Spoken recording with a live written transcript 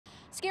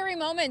Scary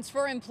moments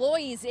for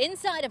employees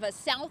inside of a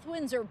South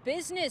Windsor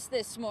business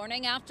this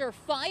morning after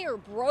fire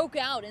broke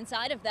out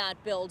inside of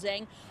that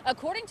building.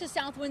 According to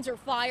South Windsor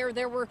Fire,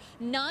 there were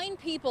 9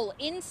 people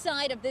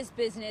inside of this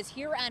business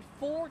here at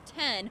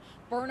 410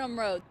 Burnham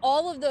Road.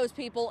 All of those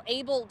people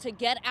able to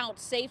get out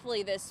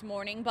safely this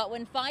morning, but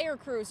when fire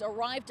crews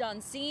arrived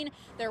on scene,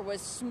 there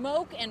was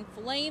smoke and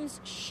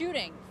flames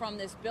shooting from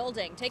this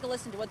building. Take a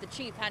listen to what the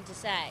chief had to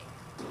say.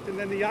 And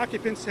then the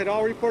occupants had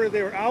all reported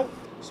they were out,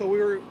 so we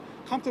were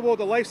comfortable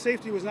the life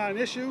safety was not an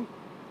issue,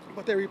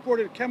 but they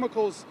reported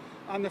chemicals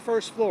on the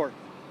first floor.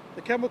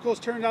 The chemicals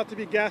turned out to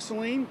be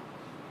gasoline.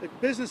 The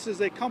business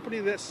is a company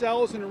that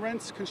sells and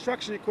rents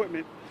construction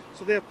equipment,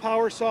 so they have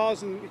power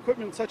saws and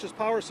equipment such as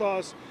power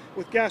saws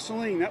with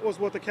gasoline. That was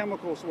what the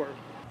chemicals were.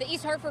 The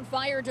East Hartford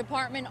Fire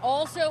Department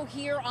also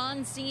here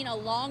on scene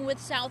along with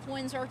South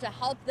Windsor to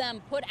help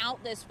them put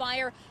out this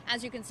fire.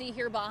 As you can see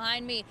here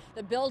behind me,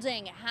 the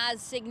building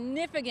has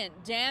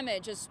significant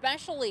damage,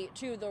 especially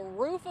to the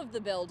roof of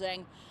the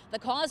building. The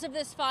cause of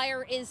this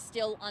fire is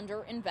still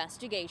under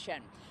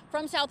investigation.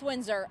 From South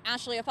Windsor,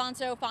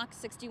 Afonso, Fox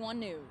 61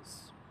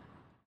 News.